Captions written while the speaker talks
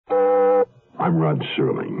I'm Rod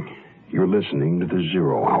Serling. You're listening to the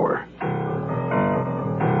Zero Hour.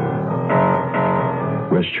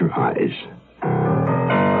 Rest your eyes.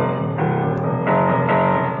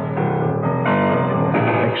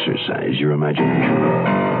 Exercise your imagination.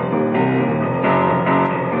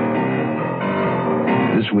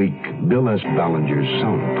 This week, Bill S. Ballinger's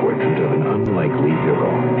sound portrait of an unlikely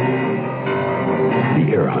hero. The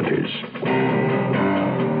Heir Hunters.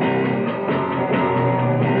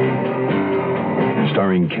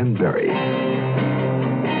 Starring Ken Berry,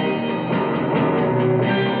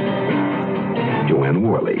 Joanne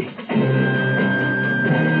Worley,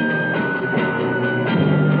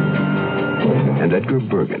 and Edgar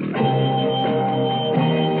Bergen.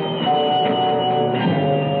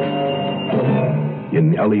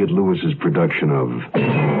 In Elliot Lewis's production of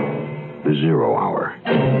The Zero Hour.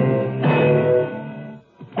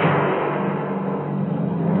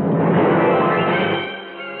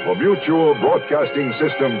 The Mutual Broadcasting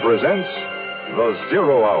System presents The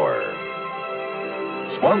Zero Hour.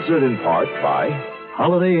 Sponsored in part by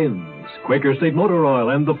Holiday Inns, Quaker State Motor Oil,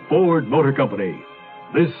 and the Ford Motor Company.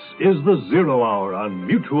 This is The Zero Hour on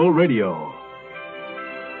Mutual Radio.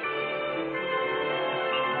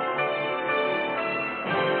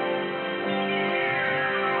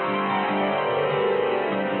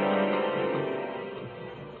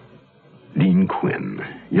 Dean Quinn,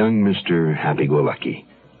 young Mr. Happy-Go-Lucky,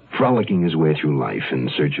 frolicking his way through life in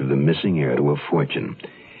search of the missing heir to a fortune.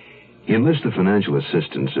 He enlists the financial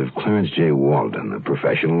assistance of Clarence J. Walden, a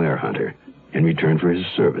professional heir hunter, in return for his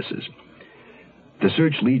services. The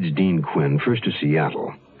search leads Dean Quinn first to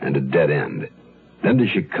Seattle and a dead end, then to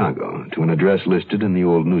Chicago to an address listed in the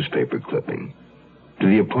old newspaper clipping, to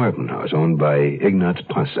the apartment house owned by Ignaz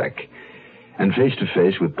Pasek, and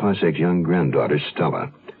face-to-face with Pasek's young granddaughter,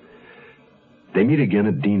 Stella. They meet again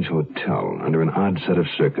at Dean's hotel under an odd set of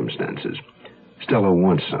circumstances. Stella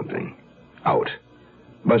wants something. Out.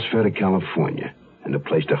 Bus fare to California and a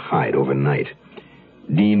place to hide overnight.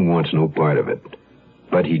 Dean wants no part of it,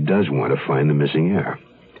 but he does want to find the missing heir.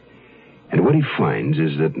 And what he finds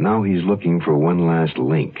is that now he's looking for one last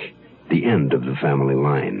link, the end of the family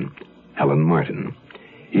line, Helen Martin.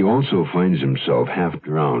 He also finds himself half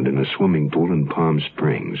drowned in a swimming pool in Palm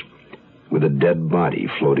Springs, with a dead body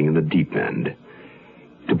floating in the deep end.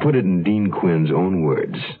 To put it in Dean Quinn's own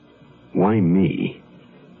words, why me?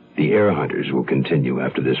 The Heir Hunters will continue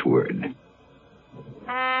after this word.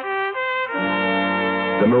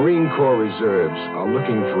 The Marine Corps Reserves are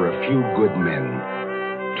looking for a few good men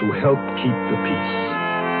to help keep the peace.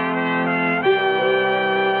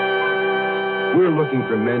 We're looking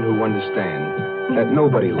for men who understand that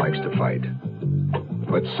nobody likes to fight,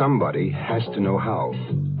 but somebody has to know how.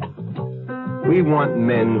 We want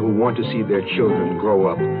men who want to see their children grow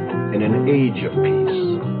up in an age of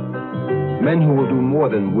peace. Men who will do more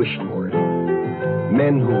than wish for it.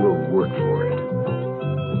 Men who will work for it.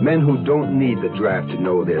 Men who don't need the draft to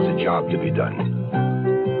know there's a job to be done.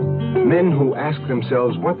 Men who ask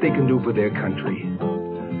themselves what they can do for their country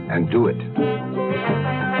and do it.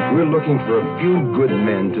 We're looking for a few good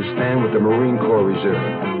men to stand with the Marine Corps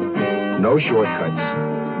Reserve. No shortcuts,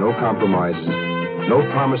 no compromises, no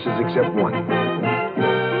promises except one.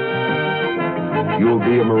 You'll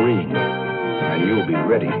be a Marine, and you'll be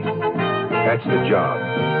ready. That's the job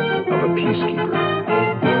of a peacekeeper.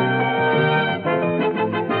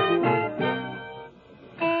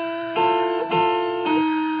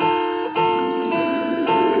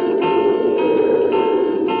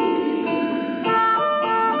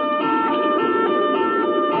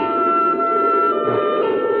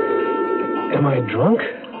 Am I drunk?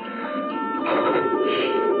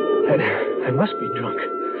 I must be drunk.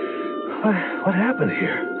 What happened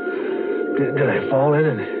here? Did I fall in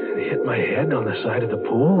and hit my head on the side of the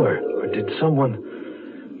pool? Or did someone,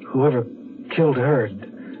 whoever killed her,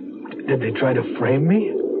 did they try to frame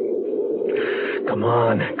me? Come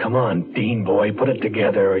on, Dean boy, put it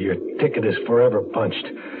together or your ticket is forever punched.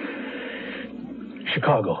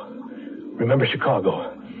 Chicago. Remember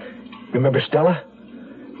Chicago? Remember Stella?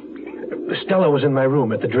 Stella was in my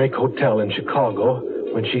room at the Drake Hotel in Chicago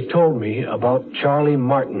when she told me about Charlie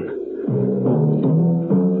Martin.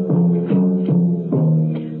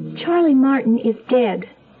 Charlie Martin is dead.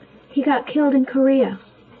 He got killed in Korea.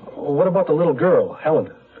 What about the little girl,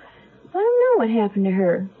 Helen? I don't know what happened to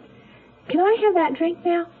her. Can I have that drink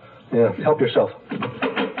now? Yeah, help yourself. Who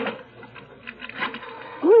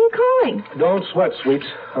are you calling? Don't sweat, sweets.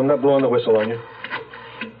 I'm not blowing the whistle on you.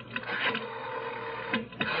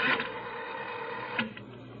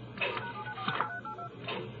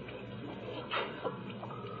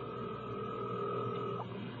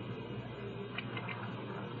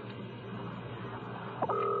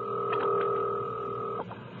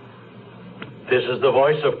 This is the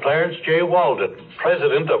voice of Clarence J. Walden,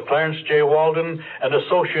 president of Clarence J. Walden and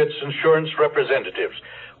Associates Insurance Representatives,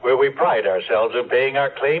 where we pride ourselves in paying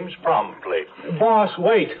our claims promptly. Boss,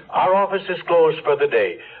 wait. Our office is closed for the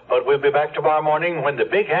day, but we'll be back tomorrow morning when the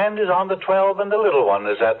big hand is on the 12 and the little one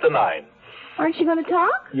is at the 9. Aren't you going to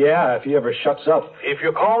talk? Yeah, if he ever shuts up. If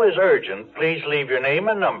your call is urgent, please leave your name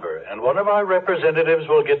and number, and one of our representatives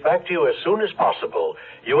will get back to you as soon as possible.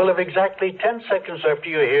 You will have exactly 10 seconds after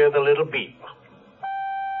you hear the little beep.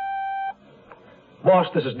 Boss,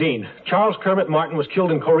 this is Dean. Charles Kermit Martin was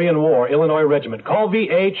killed in Korean War, Illinois Regiment. Call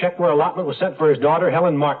VA, check where allotment was sent for his daughter,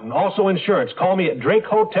 Helen Martin. Also insurance. Call me at Drake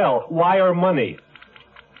Hotel. Wire money.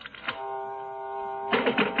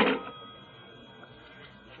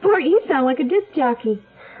 Sport, you sound like a disc jockey.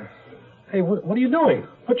 Hey, what are you doing?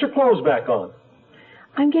 Put your clothes back on.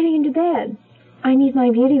 I'm getting into bed. I need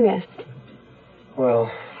my beauty rest.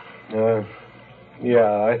 Well,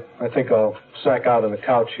 yeah, I think I'll sack out on the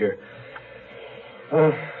couch here.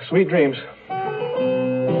 Sweet dreams.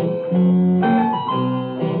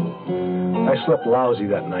 I slept lousy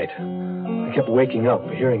that night. I kept waking up,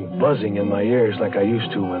 hearing buzzing in my ears like I used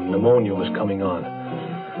to when pneumonia was coming on.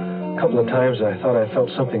 A couple of times I thought I felt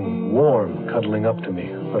something warm cuddling up to me,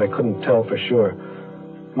 but I couldn't tell for sure.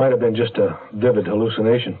 It might have been just a vivid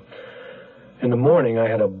hallucination. In the morning, I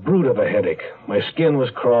had a brute of a headache. My skin was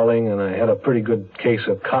crawling, and I had a pretty good case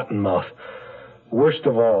of cottonmouth. Worst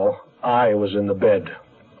of all, I was in the bed.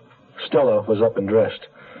 Stella was up and dressed.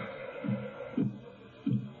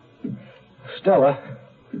 Stella,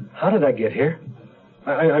 how did I get here?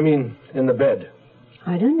 I mean, in the bed.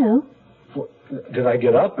 I don't know. Did I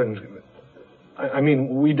get up and... I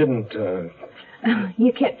mean, we didn't...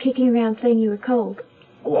 You kept kicking around saying you were cold.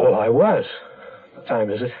 Well, I was. What time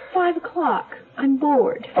is it? 5 o'clock. I'm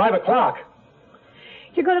bored. 5 o'clock?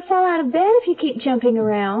 You're going to fall out of bed if you keep jumping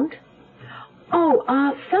around. Oh,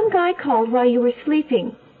 some guy called while you were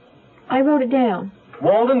sleeping. I wrote it down.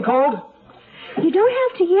 Walden called? You don't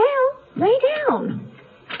have to yell. Lay down.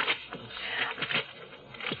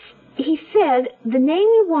 He said the name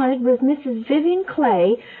you wanted was Mrs. Vivian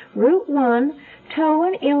Clay, Route 1,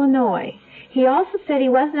 Towan, Illinois. He also said he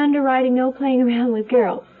wasn't underwriting no playing around with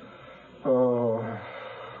girls. Oh,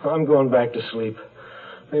 I'm going back to sleep.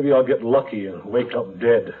 Maybe I'll get lucky and wake up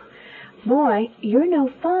dead. Boy, you're no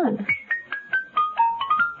fun.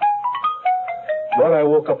 But I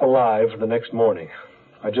woke up alive the next morning.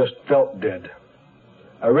 I just felt dead.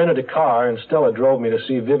 I rented a car, and Stella drove me to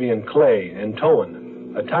see Vivian Clay in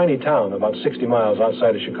Towan, a tiny town about 60 miles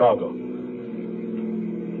outside of Chicago.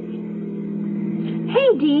 Hey,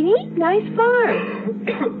 Deanie, nice farm.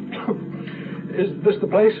 Is this the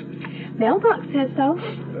place? Mailbox says so.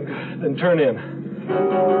 Then turn in.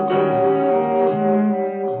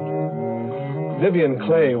 Vivian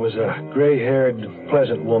Clay was a gray-haired,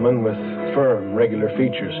 pleasant woman with firm, regular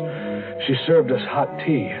features. She served us hot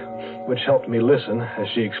tea, which helped me listen as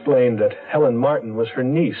she explained that Helen Martin was her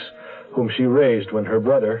niece, whom she raised when her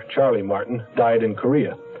brother, Charlie Martin, died in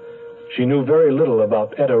Korea. She knew very little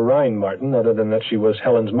about Etta Rhine Martin other than that she was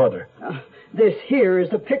Helen's mother. This here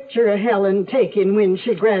is a picture of Helen taken when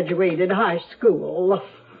she graduated high school.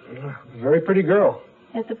 Very pretty girl.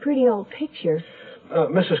 That's a pretty old picture.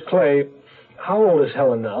 Mrs. Clay, how old is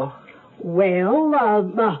Helen now?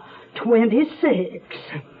 Well, 26.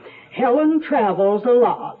 Helen travels a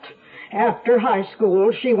lot. After high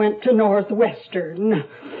school, she went to Northwestern.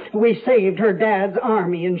 We saved her dad's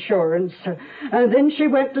army insurance. Then she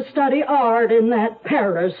went to study art in that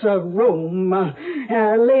Paris of Rome.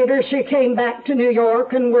 Later, she came back to New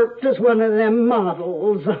York and worked as one of them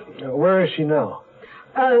models. Where is she now?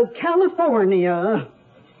 California.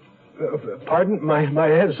 Pardon? My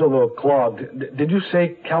head's a little clogged. Did you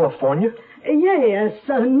say California? Yes,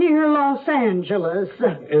 near Los Angeles.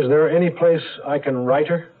 Is there any place I can write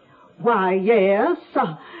her? Why, yes.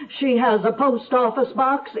 She has a post office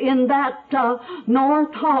box in that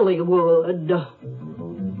North Hollywood.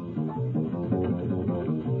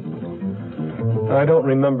 I don't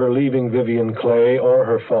remember leaving Vivian Clay or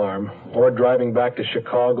her farm, or driving back to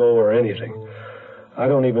Chicago or anything. I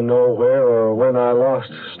don't even know where or when I lost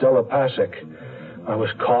Stella Pasek. I was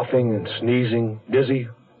coughing and sneezing, dizzy,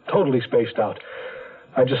 totally spaced out.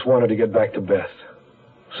 I just wanted to get back to Beth.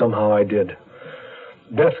 Somehow I did.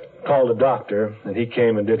 Beth called a doctor, and he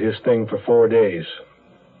came and did his thing for 4 days.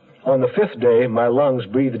 On the 5th day, my lungs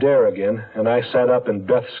breathed air again, and I sat up in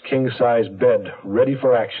Beth's king-size bed, ready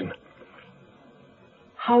for action.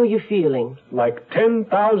 How are you feeling? Like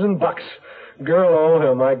 $10,000. Girl,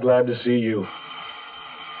 oh, am I glad to see you.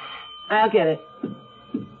 I'll get it.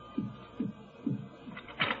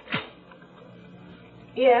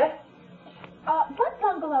 Yes? What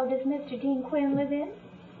bungalow does Mr. Dean Quinn live in?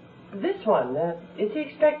 This one. Is he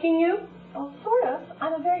expecting you? Oh, sort of.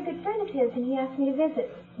 I'm a very good friend of his, and he asked me to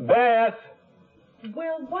visit. Beth!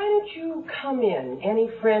 Well, why don't you come in? Any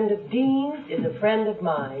friend of Dean's is a friend of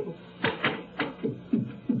mine.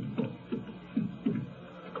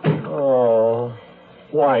 Oh,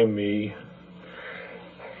 why me?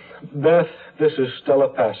 Beth, this is Stella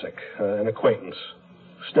Pasick, an acquaintance.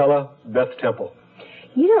 Stella, Beth Temple.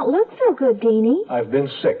 You don't look so good, Deanie. I've been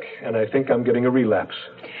sick, and I think I'm getting a relapse.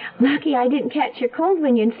 Lucky I didn't catch your cold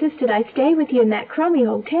when you insisted I stay with you in that crummy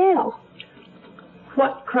hotel.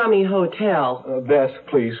 What crummy hotel? Beth,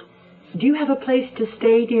 please. Do you have a place to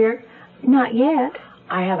stay, dear? Not yet.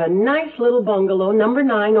 I have a nice little bungalow, number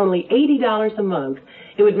 9, only $80 a month.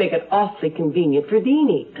 It would make it awfully convenient for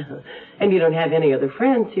Deanie. And you don't have any other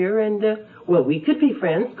friends here, and, well, we could be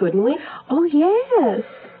friends, couldn't we? Oh, yes.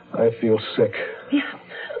 I feel sick. Yeah.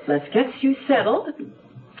 Let's get you settled.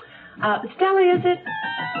 Stella, is it?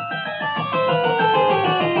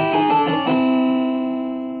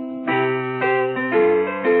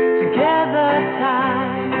 Together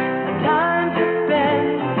time to spend,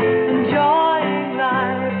 enjoying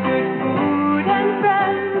life with food and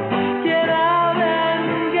friends. Get out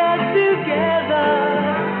and get together,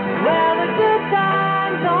 where the good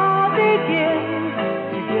times all begin.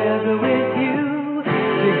 Together with you,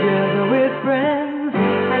 together with friends,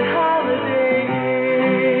 and Holiday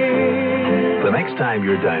Inn. The next time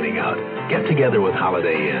you're dining out, get together with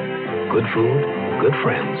Holiday Inn. Good food, good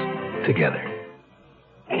friends, together.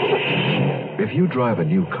 If you drive a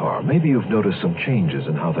new car, maybe you've noticed some changes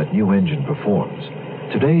in how that new engine performs.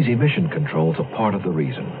 Today's emission controls are part of the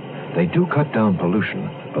reason. They do cut down pollution,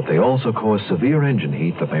 but they also cause severe engine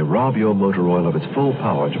heat that may rob your motor oil of its full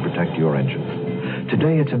power to protect your engine.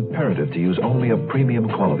 Today, it's imperative to use only a premium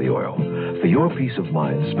quality oil. For your peace of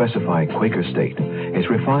mind, specify Quaker State. It's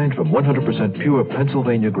refined from 100% pure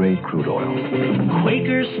Pennsylvania-grade crude oil.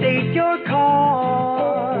 Quaker State your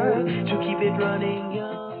car to keep it running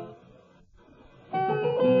young.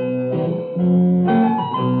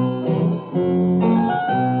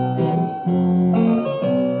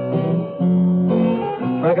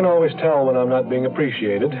 I can always tell when I'm not being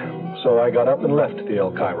appreciated, so I got up and left the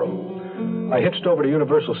El Cairo. I hitched over to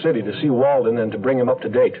Universal City to see Walden and to bring him up to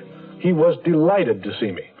date. He was delighted to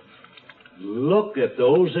see me. Look at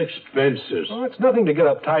those expenses. Oh, it's nothing to get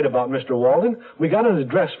uptight about, Mr. Walden. We got an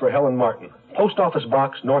address for Helen Martin. Post Office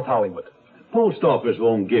Box, North Hollywood. Post Office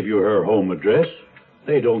won't give you her home address.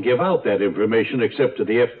 They don't give out that information except to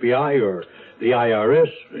the FBI or the IRS,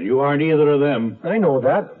 and you aren't either of them. I know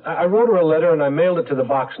that. I wrote her a letter and I mailed it to the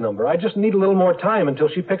box number. I just need a little more time until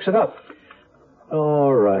she picks it up.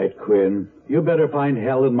 All right, Quinn. You better find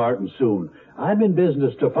Helen Martin soon. I'm in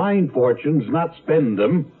business to find fortunes, not spend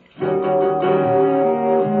them.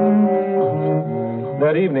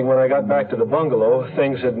 That evening, when I got back to the bungalow,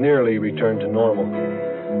 things had nearly returned to normal.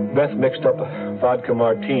 Beth mixed up vodka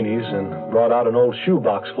martinis and brought out an old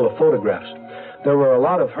shoebox full of photographs. There were a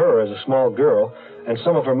lot of her as a small girl and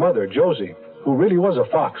some of her mother, Josie, who really was a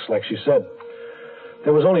fox, like she said.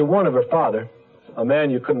 There was only one of her father, a man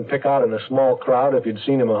you couldn't pick out in a small crowd if you'd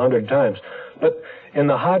seen him 100 times. But in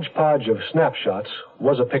the hodgepodge of snapshots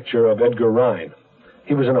was a picture of Edgar Rhine.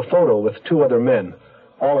 He was in a photo with 2 other men,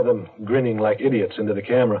 all of them grinning like idiots into the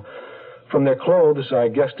camera. From their clothes, I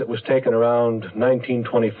guessed it was taken around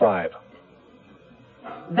 1925.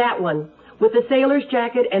 That one, with the sailor's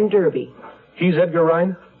jacket and derby. He's Edgar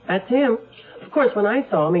Rhine? That's him. Of course, when I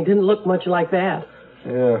saw him, he didn't look much like that.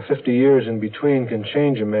 Yeah, 50 years in between can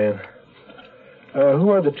change a man. Who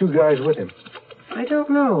are the 2 guys with him? I don't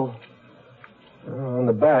know. On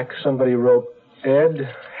the back, somebody wrote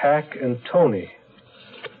Ed, Hack, and Tony.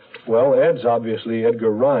 Well, Ed's obviously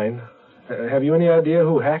Edgar Rhine. Have you any idea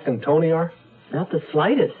who Hack and Tony are? Not the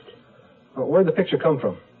slightest. Where'd the picture come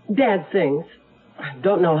from? Dad sings. I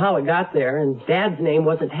don't know how it got there, and Dad's name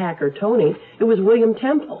wasn't Hack or Tony. It was William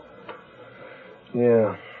Temple.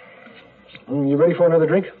 Yeah. You ready for another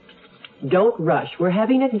drink? Don't rush. We're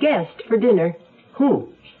having a guest for dinner.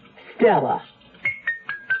 Who? Stella.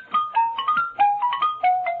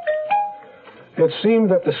 It seemed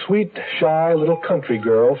that the sweet, shy little country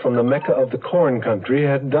girl from the Mecca of the corn country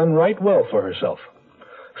had done right well for herself.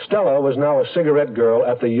 Stella was now a cigarette girl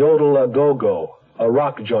at the Yodel-A-Go-Go, a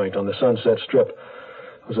rock joint on the Sunset Strip.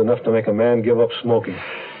 It was enough to make a man give up smoking.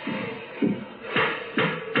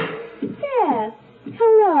 Beth,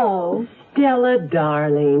 hello. Stella,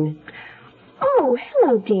 darling. Oh,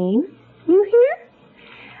 hello, Dean. You here?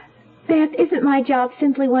 Beth, isn't my job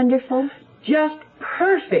simply wonderful? Just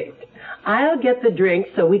perfect. I'll get the drink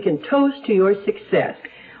so we can toast to your success.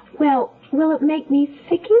 Well, will it make me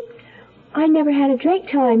sicky? I never had a drink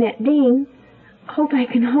till I met Dean. Hope I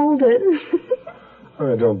can hold it.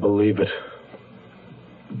 I don't believe it.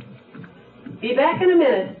 Be back in a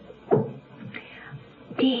minute.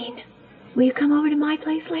 Dean, will you come over to my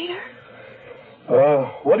place later?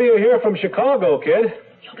 What do you hear from Chicago, kid?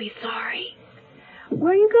 You'll be sorry.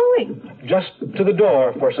 Where are you going? Just to the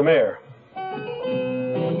door for some air.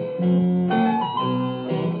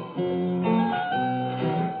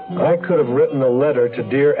 I could have written a letter to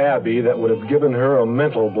dear Abby that would have given her a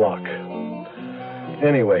mental block.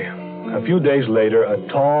 Anyway, a few days later, a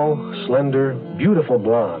tall, slender, beautiful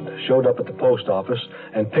blonde showed up at the post office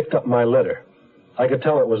and picked up my letter. I could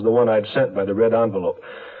tell it was the one I'd sent by the red envelope.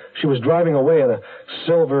 She was driving away in a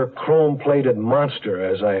silver, chrome-plated monster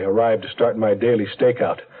as I arrived to start my daily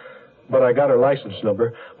stakeout. But I got her license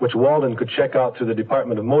number, which Walden could check out through the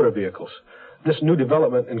Department of Motor Vehicles. This new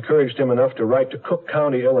development encouraged him enough to write to Cook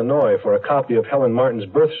County, Illinois, for a copy of Helen Martin's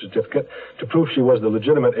birth certificate to prove she was the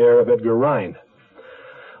legitimate heir of Edgar Rhine.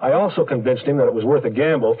 I also convinced him that it was worth a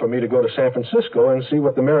gamble for me to go to San Francisco and see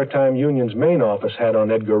what the Maritime Union's main office had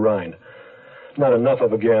on Edgar Rhine. Not enough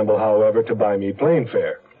of a gamble, however, to buy me plane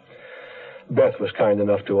fare. Beth was kind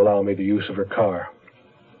enough to allow me the use of her car.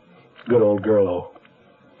 Good old girl-o.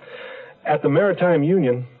 At the Maritime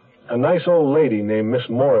Union, a nice old lady named Miss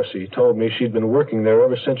Morrissey told me she'd been working there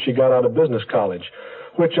ever since she got out of business college,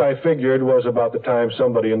 which I figured was about the time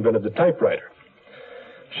somebody invented the typewriter.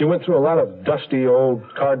 She went through a lot of dusty old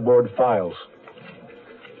cardboard files.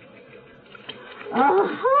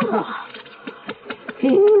 Aha!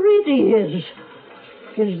 Here it is.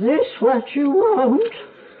 Is this what you want?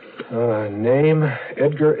 Name,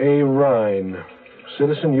 Edgar A. Rhine.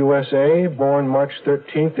 Citizen, USA, born March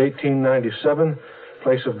 13th, 1897.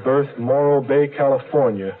 Place of birth, Morro Bay,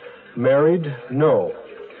 California. Married? No.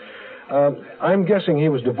 I'm guessing he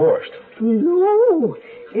was divorced. No,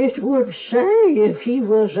 it would say if he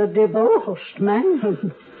was a divorced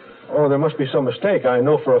man. Oh, there must be some mistake. I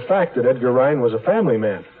know for a fact that Edgar Rhine was a family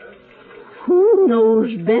man. Who knows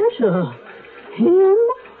better, him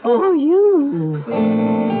or you?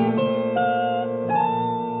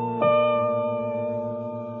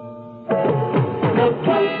 The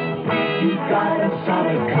Post, you got a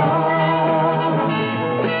solid car.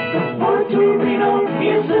 The Ford Torino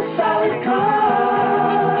is a solid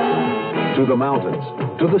car. To the mountains,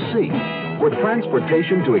 to the sea, for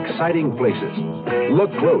transportation to exciting places.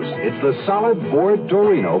 Look close. It's the solid Ford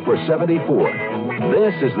Torino for $74.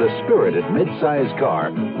 This is the spirited mid-size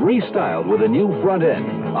car, restyled with a new front end,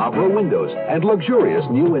 opera windows, and luxurious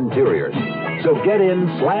new interiors. So get in,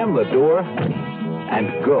 slam the door,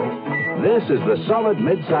 and go. This is the solid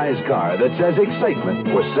mid-size car that says excitement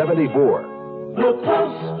for $74. The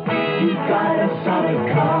Post, you got a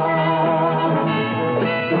solid car.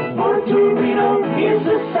 The Ford Torino is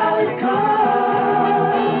a solid car.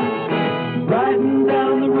 Riding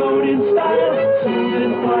down the road in style, smooth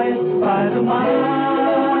and quiet by the mile.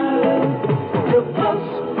 The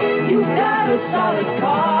Post, you got a solid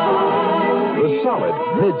car. The solid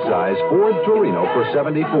mid-size Ford Torino for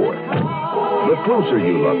 $74. The closer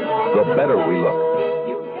you look, the better we look.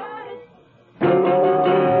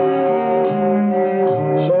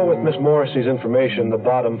 So with Miss Morrissey's information, the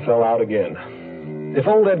bottom fell out again. If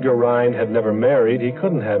old Edgar Rhine had never married, he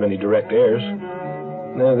couldn't have any direct heirs.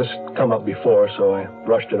 This had come up before, so I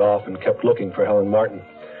brushed it off and kept looking for Helen Martin.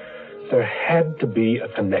 There had to be a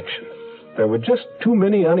connection. There were just too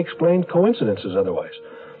many unexplained coincidences otherwise.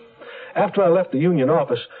 After I left the union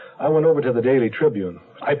office, I went over to the Daily Tribune.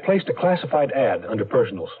 I placed a classified ad under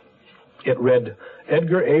personals. It read,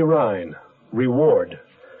 Edgar A. Rhine, reward.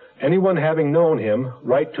 Anyone having known him,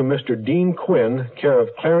 write to Mr. Dean Quinn, care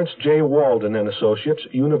of Clarence J. Walden and Associates,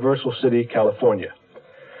 Universal City, California.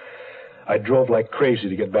 I drove like crazy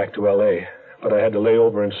to get back to L.A., but I had to lay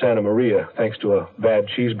over in Santa Maria, thanks to a bad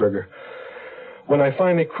cheeseburger. When I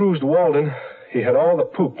finally cruised Walden, he had all the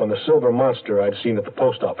poop on the silver monster I'd seen at the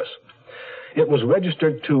post office. It was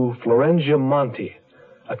registered to Florentia Monti,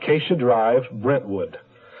 Acacia Drive, Brentwood.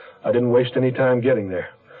 I didn't waste any time getting there.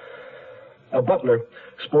 A butler,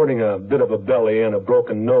 sporting a bit of a belly and a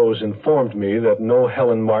broken nose, informed me that no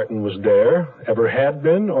Helen Martin was there, ever had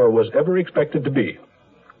been, or was ever expected to be.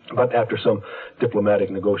 But after some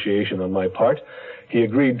diplomatic negotiation on my part, he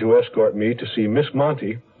agreed to escort me to see Miss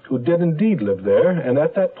Monty, who did indeed live there, and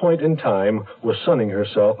at that point in time was sunning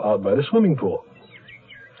herself out by the swimming pool.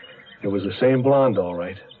 It was the same blonde, all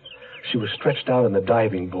right. She was stretched out on the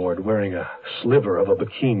diving board, wearing a sliver of a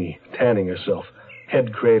bikini, tanning herself,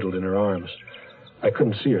 head cradled in her arms. I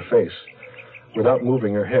couldn't see her face. Without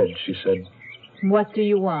moving her head, she said, What do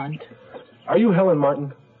you want? Are you Helen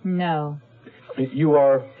Martin? No. You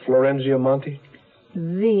are Florenzia Monty?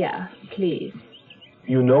 Zia, please.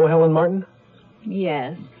 You know Helen Martin?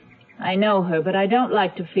 Yes. I know her, but I don't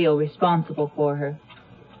like to feel responsible for her.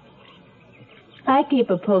 I keep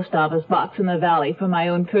a post office box in the valley for my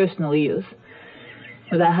own personal use.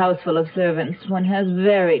 With a house full of servants, one has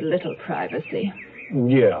very little privacy.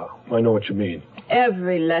 Yeah, I know what you mean.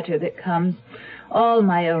 Every letter that comes, all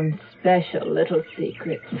my own special little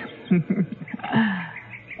secrets.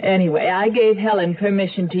 Anyway, I gave Helen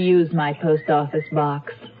permission to use my post office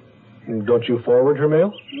box. Don't you forward her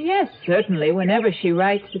mail? Yes, certainly, whenever she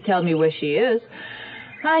writes to tell me where she is.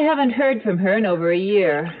 I haven't heard from her in over a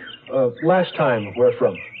year. Last time, where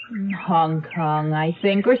from? Hong Kong, I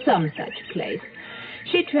think, or some such place.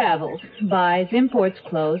 She travels, buys, imports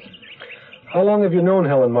clothes. How long have you known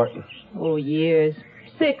Helen Martin? Oh, years.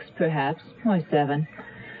 6, perhaps, or 7.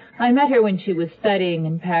 I met her when she was studying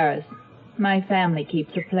in Paris. My family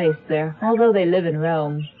keeps a place there, although they live in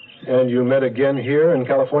Rome. And you met again here in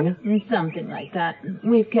California? Something like that.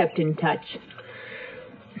 We've kept in touch.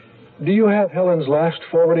 Do you have Helen's last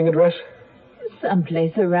forwarding address?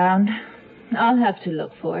 Someplace around. I'll have to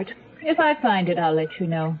look for it. If I find it, I'll let you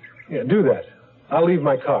know. Yeah, do that. I'll leave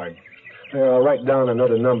my card. I'll write down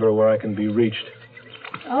another number where I can be reached.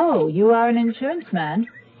 Oh, you are an insurance man?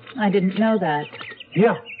 I didn't know that.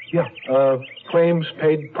 Yeah. Claims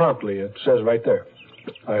paid promptly, it says right there.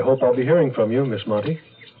 I hope I'll be hearing from you, Miss Monty.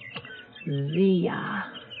 Zia.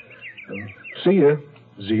 See ya,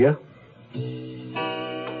 Zia.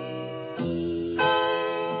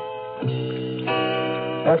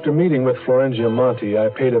 After meeting with Florenzia Monty, I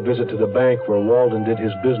paid a visit to the bank where Walden did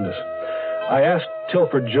his business. I asked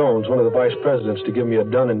Tilford Jones, one of the vice presidents, to give me a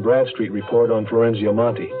Dun & Bradstreet report on Florenzia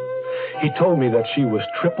Monty. He told me that she was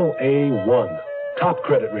AAA1, top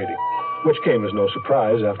credit rating, which came as no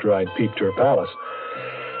surprise after I'd peeped her palace.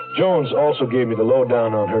 Jones also gave me the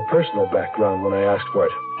lowdown on her personal background when I asked for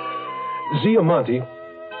it. Zia Monty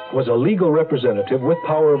was a legal representative with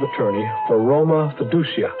power of attorney for Roma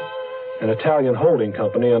Fiducia, an Italian holding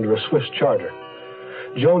company under a Swiss charter.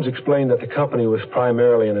 Jones explained that the company was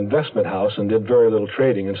primarily an investment house and did very little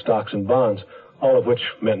trading in stocks and bonds, all of which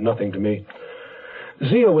meant nothing to me.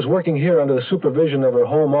 Zia was working here under the supervision of her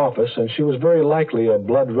home office, and she was very likely a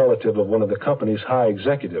blood relative of one of the company's high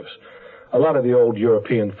executives. A lot of the old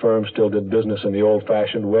European firms still did business in the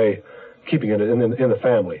old-fashioned way, keeping it in the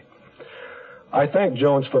family. I thanked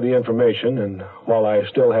Jones for the information, and while I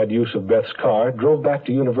still had use of Beth's car, drove back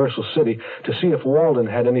to Universal City to see if Walden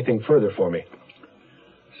had anything further for me.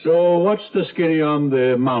 So what's the skinny on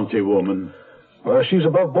the Mountie woman? She's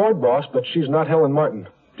above board, boss, but she's not Helen Martin.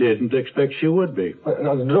 Didn't expect she would be.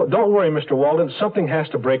 Don't worry, Mr. Walden. Something has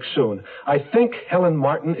to break soon. I think Helen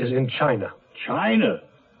Martin is in China. China?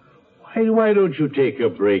 Why don't you take a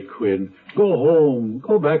break, Quinn? Go home.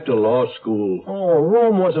 Go back to law school. Oh,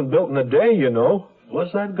 Rome wasn't built in a day, you know.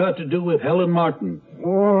 What's that got to do with Helen Martin?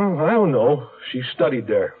 I don't know. She studied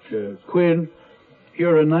there. Quinn,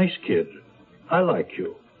 you're a nice kid. I like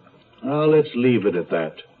you. Let's leave it at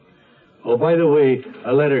that. Oh, by the way,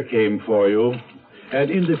 a letter came for you. And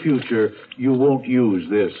in the future, you won't use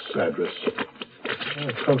this address.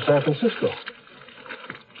 It's from San Francisco.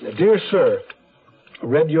 Dear Sir,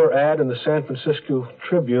 read your ad in the San Francisco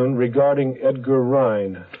Tribune regarding Edgar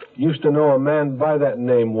Rhine. Used to know a man by that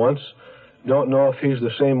name once. Don't know if he's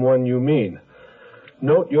the same one you mean.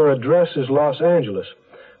 Note your address is Los Angeles.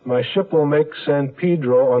 My ship will make San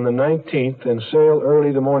Pedro on the 19th and sail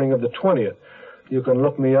early the morning of the 20th. You can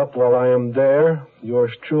look me up while I am there.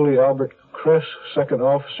 Yours truly, Albert Kress, Second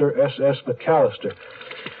Officer, S.S. McAllister.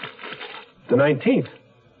 The 19th?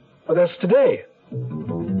 Well, that's today.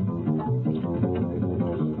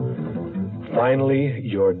 Finally,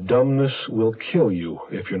 your dumbness will kill you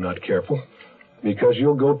if you're not careful, because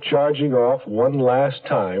you'll go charging off one last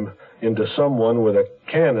time into someone with a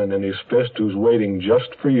cannon in his fist who's waiting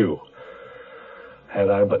just for you. Had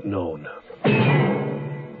I but known.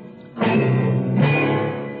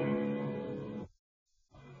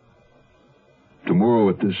 Tomorrow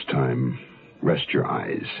at this time, rest your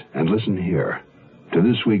eyes and listen here to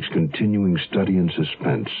this week's continuing study in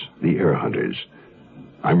suspense, The Air Hunters.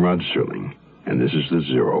 I'm Rod Serling, and this is the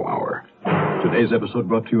Zero Hour. Today's episode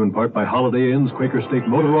brought to you in part by Holiday Inns, Quaker State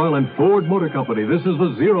Motor Oil, and Ford Motor Company. This is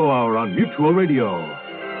the Zero Hour on Mutual Radio.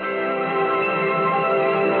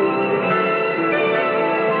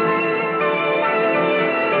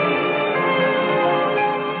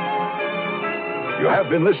 You have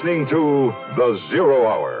been listening to The Zero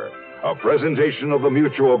Hour, a presentation of the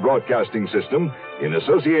Mutual Broadcasting System in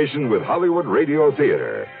association with Hollywood Radio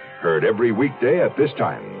Theater, heard every weekday at this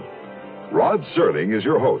time. Rod Serling is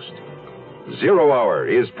your host. 0 Hour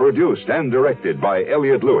is produced and directed by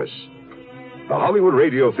Elliott Lewis. The Hollywood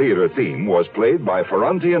Radio Theater theme was played by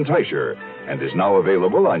Ferranti and Teicher and is now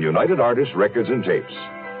available on United Artists Records and Tapes.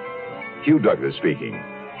 Hugh Douglas speaking.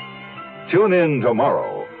 Tune in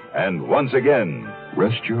tomorrow, and once again,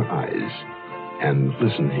 Rest your eyes and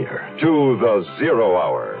listen here to the 0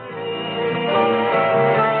 Hour.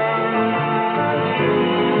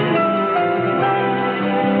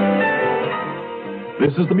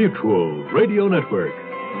 This is the Mutual Radio Network.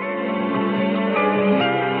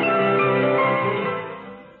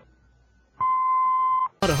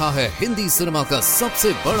 रहा है Hindi cinema का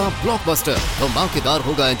सबसे बड़ा blockbuster. धमाकेदार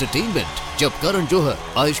होगा entertainment जब करण जौहर,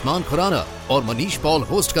 आयुष्मान खुराना और Manish Paul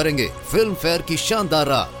host करेंगे फिल्म फेयर की शानदार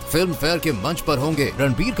रात। फिल्म फेयर के मंच पर होंगे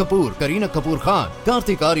रणबीर कपूर, करीना कपूर खान,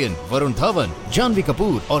 कार्तिक आर्यन, वरुण धवन, जानवी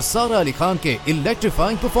कपूर और सारा अली खान के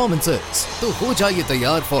इलेक्ट्रीफाइंग परफॉर्मेंसेस। तो हो जाइए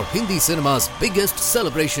तैयार for Hindi cinema's biggest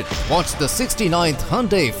celebration. Watch the 69th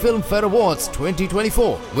Hyundai Film Fair Awards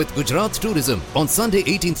 2024 with Gujarat Tourism on Sunday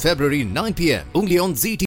 18th February 9 p.m. only on ZT.